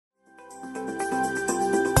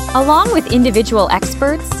Along with individual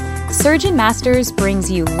experts, SurgeonMasters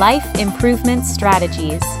brings you life improvement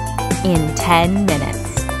strategies in 10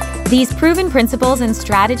 minutes. These proven principles and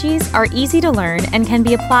strategies are easy to learn and can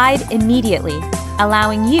be applied immediately,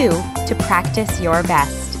 allowing you to practice your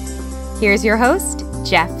best. Here's your host,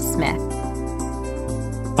 Jeff Smith.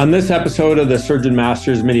 On this episode of the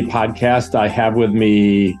SurgeonMasters mini podcast, I have with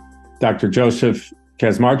me Dr. Joseph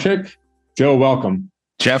Kaczmarczyk. Joe, welcome.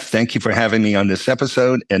 Jeff, thank you for having me on this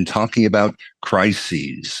episode and talking about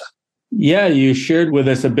crises. Yeah, you shared with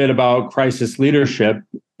us a bit about crisis leadership.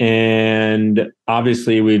 And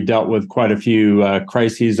obviously, we've dealt with quite a few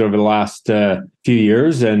crises over the last few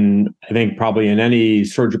years. And I think probably in any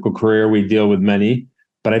surgical career, we deal with many.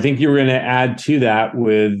 But I think you were going to add to that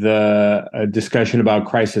with a discussion about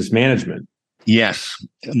crisis management. Yes,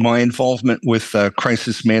 my involvement with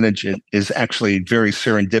crisis management is actually very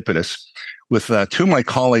serendipitous. With two of my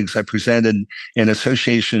colleagues, I presented an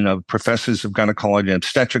Association of Professors of Gynecology and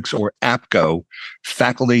Obstetrics, or APGO,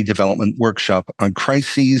 faculty development workshop on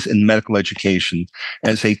crises in medical education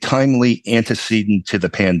as a timely antecedent to the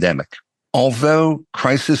pandemic. Although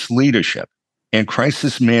crisis leadership and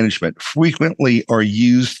crisis management frequently are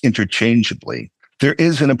used interchangeably, there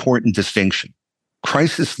is an important distinction.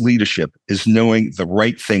 Crisis leadership is knowing the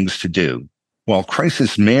right things to do, while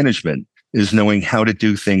crisis management is knowing how to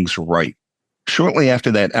do things right. Shortly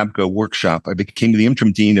after that APGO workshop, I became the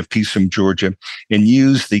interim dean of Peacham, Georgia, and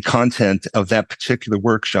used the content of that particular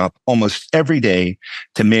workshop almost every day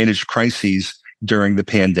to manage crises during the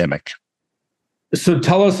pandemic. So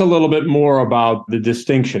tell us a little bit more about the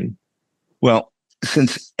distinction. Well,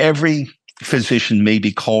 since every physician may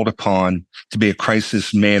be called upon to be a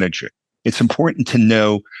crisis manager, it's important to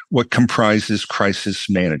know what comprises crisis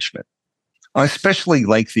management. I especially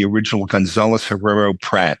like the original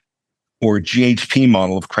Gonzalez-Herrero-Pratt, or GHP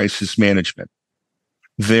model of crisis management.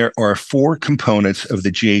 There are four components of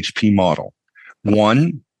the GHP model.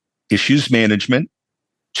 1, issues management.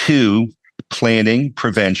 2, planning,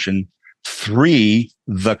 prevention. 3,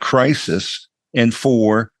 the crisis. And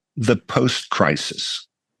 4, the post-crisis.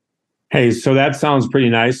 Hey, so that sounds pretty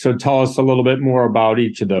nice. So tell us a little bit more about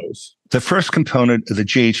each of those. The first component of the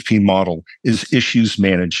GHP model is issues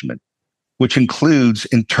management, which includes,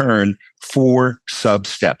 in turn, 4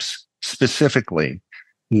 sub-steps. Specifically,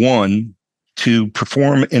 1, to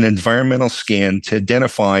perform an environmental scan to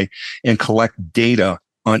identify and collect data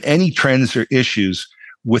on any trends or issues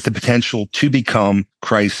with the potential to become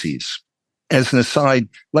crises. As an aside,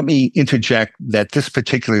 let me interject that this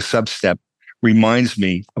particular substep reminds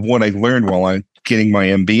me of what I learned while I'm getting my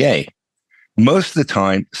MBA. Most of the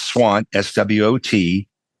time, SWOT, S-W-O-T,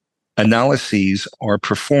 analyses are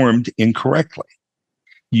performed incorrectly.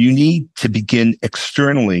 You need to begin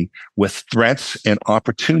externally with threats and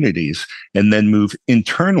opportunities, and then move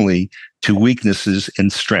internally to weaknesses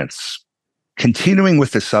and strengths. Continuing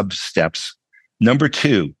with the sub-steps, number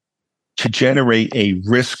 2, to generate a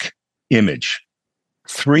risk image.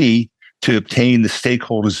 3, to obtain the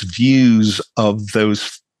stakeholders' views of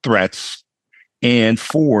those threats. And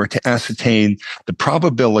 4, to ascertain the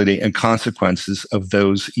probability and consequences of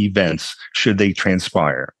those events should they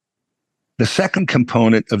transpire. The second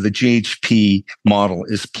component of the GHP model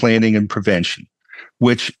is planning and prevention,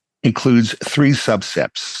 which includes 3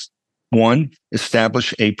 subsets. 1,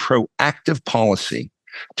 establish a proactive policy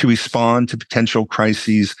to respond to potential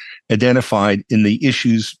crises identified in the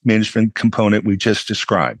issues management component we just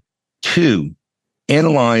described. 2,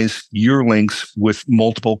 analyze your links with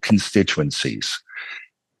multiple constituencies.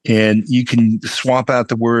 And you can swap out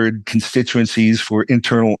the word constituencies for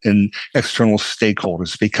internal and external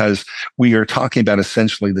stakeholders because we are talking about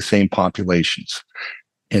essentially the same populations.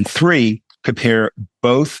 And 3, prepare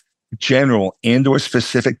both general and or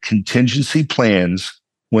specific contingency plans.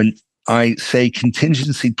 When I say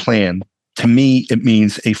contingency plan, to me, it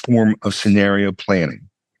means a form of scenario planning.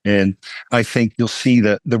 And I think you'll see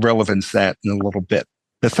the relevance of that in a little bit.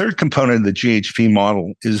 The third component of the GHP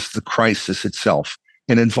model is the crisis itself.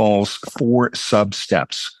 It involves 4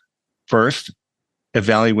 sub-steps. First,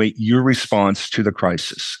 evaluate your response to the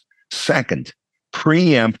crisis. Second,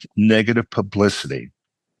 preempt negative publicity,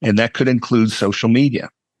 and that could include social media.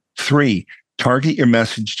 3, target your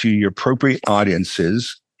message to your appropriate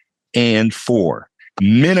audiences. And 4,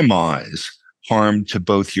 minimize harm to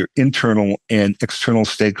both your internal and external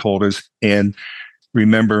stakeholders. And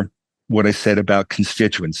remember what I said about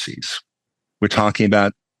constituencies. We're talking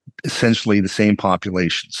about essentially the same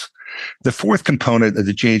populations. The fourth component of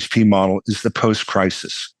the GHP model is the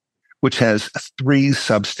post-crisis, which has 3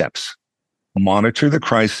 sub-steps. Monitor the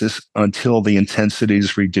crisis until the intensity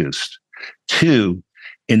is reduced. 2,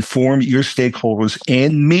 inform your stakeholders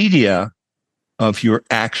and media of your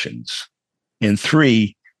actions. And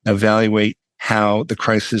 3, evaluate how the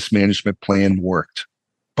crisis management plan worked.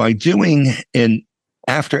 By doing an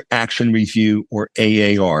after action review, or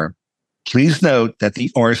AAR, please note that the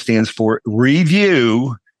R stands for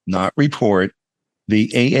review, not report.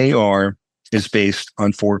 The AAR is based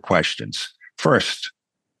on 4 questions. First,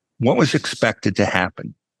 what was expected to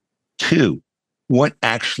happen? 2, what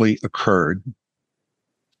actually occurred?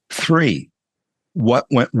 3, what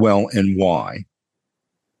went well and why?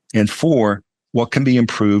 And 4, what can be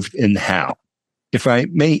improved and how? If I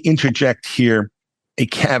may interject here a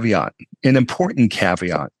caveat, an important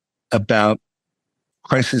caveat about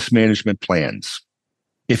crisis management plans.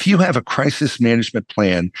 If you have a crisis management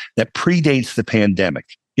plan that predates the pandemic,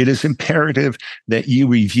 it is imperative that you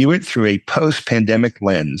review it through a post-pandemic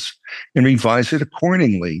lens and revise it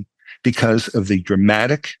accordingly because of the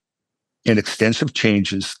dramatic and extensive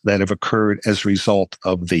changes that have occurred as a result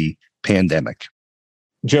of the pandemic.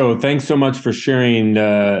 Joe, thanks so much for sharing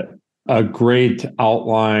a great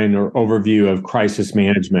outline or overview of crisis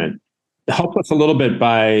management. Help us a little bit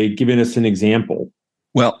by giving us an example.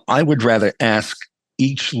 Well, I would rather ask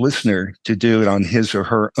each listener to do it on his or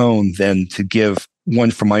her own than to give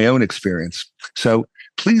one from my own experience. So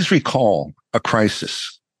please recall a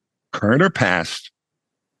crisis, current or past,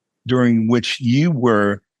 during which you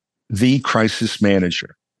were the crisis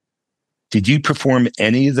manager. Did you perform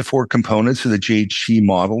any of the 4 components of the JHP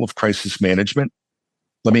model of crisis management?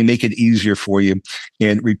 Let me make it easier for you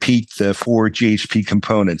and repeat the 4 JHP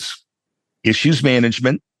components: issues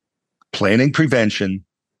management, planning prevention,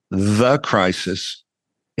 the crisis,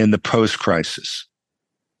 and the post-crisis.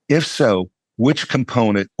 If so, which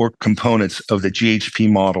component or components of the JHP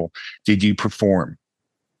model did you perform?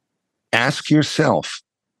 Ask yourself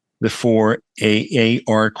the 4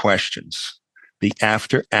 AAR questions, the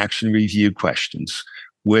after action review questions,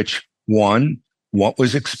 which 1, what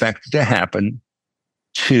was expected to happen?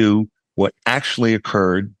 2, what actually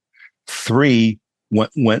occurred? 3,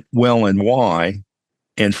 what went well and why?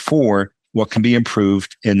 And 4, what can be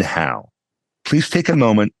improved and how? Please take a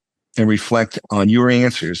moment and reflect on your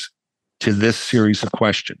answers to this series of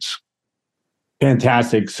questions.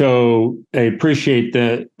 Fantastic. So I appreciate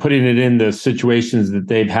putting it in the situations that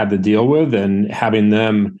they've had to deal with and having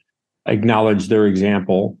them acknowledge their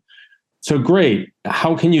example. So great.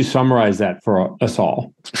 How can you summarize that for us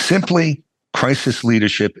all? Simply, crisis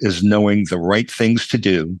leadership is knowing the right things to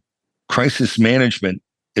do. Crisis management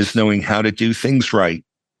is knowing how to do things right.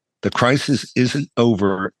 The crisis isn't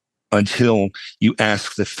over until you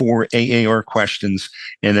ask the 4 AAR questions.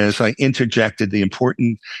 And as I interjected the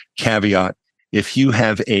important caveat, if you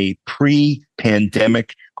have a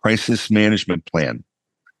pre-pandemic crisis management plan,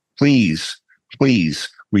 please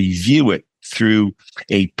review it through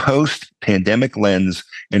a post-pandemic lens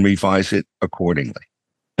and revise it accordingly.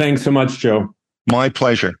 Thanks so much, Joe. My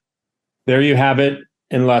pleasure. There you have it.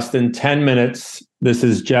 In less than 10 minutes, this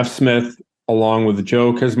is Jeff Smith along with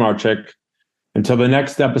Joe Kaczmarczyk. Until the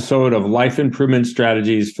next episode of Life Improvement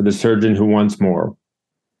Strategies for the Surgeon Who Wants More.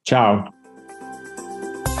 Ciao.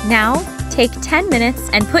 Now, take 10 minutes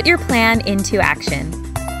and put your plan into action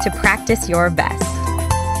to practice your best.